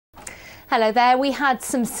Hello there. We had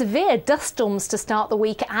some severe dust storms to start the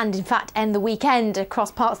week and in fact end the weekend across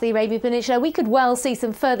parts of the Arabian Peninsula. We could well see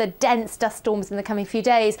some further dense dust storms in the coming few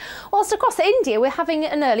days. Whilst across India we're having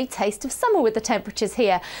an early taste of summer with the temperatures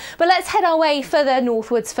here. But let's head our way further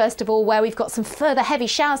northwards first of all, where we've got some further heavy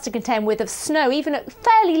showers to contend with of snow, even at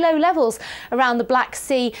fairly low levels around the Black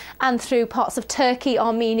Sea and through parts of Turkey,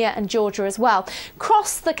 Armenia and Georgia as well.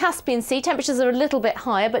 Across the Caspian Sea temperatures are a little bit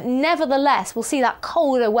higher, but nevertheless we'll see that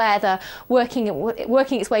colder weather working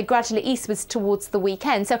its way gradually eastwards towards the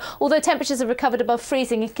weekend. So although temperatures have recovered above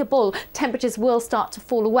freezing in Kabul, temperatures will start to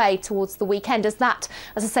fall away towards the weekend as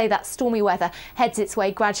I say, that stormy weather heads its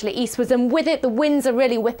way gradually eastwards, and with it the winds are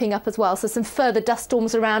really whipping up as well, so some further dust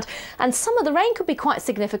storms around, and some of the rain could be quite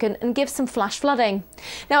significant and give some flash flooding.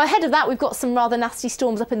 Now ahead of that we've got some rather nasty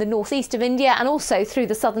storms up in the northeast of India and also through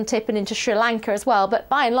the southern tip and into Sri Lanka as well, but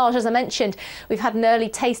by and large, as I mentioned, we've had an early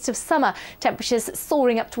taste of summer. Temperatures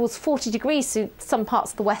soaring up towards 40 degrees to some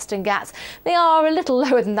parts of the Western Ghats. They are a little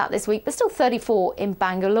lower than that this week, but still 34 in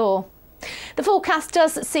Bangalore. The forecast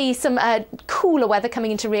does see some cooler weather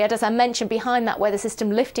coming into Riyadh, as I mentioned, behind that weather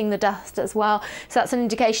system lifting the dust as well. So that's an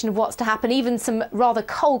indication of what's to happen. Even some rather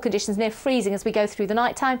cold conditions near freezing as we go through the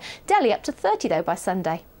night time. Delhi up to 30 though by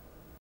Sunday.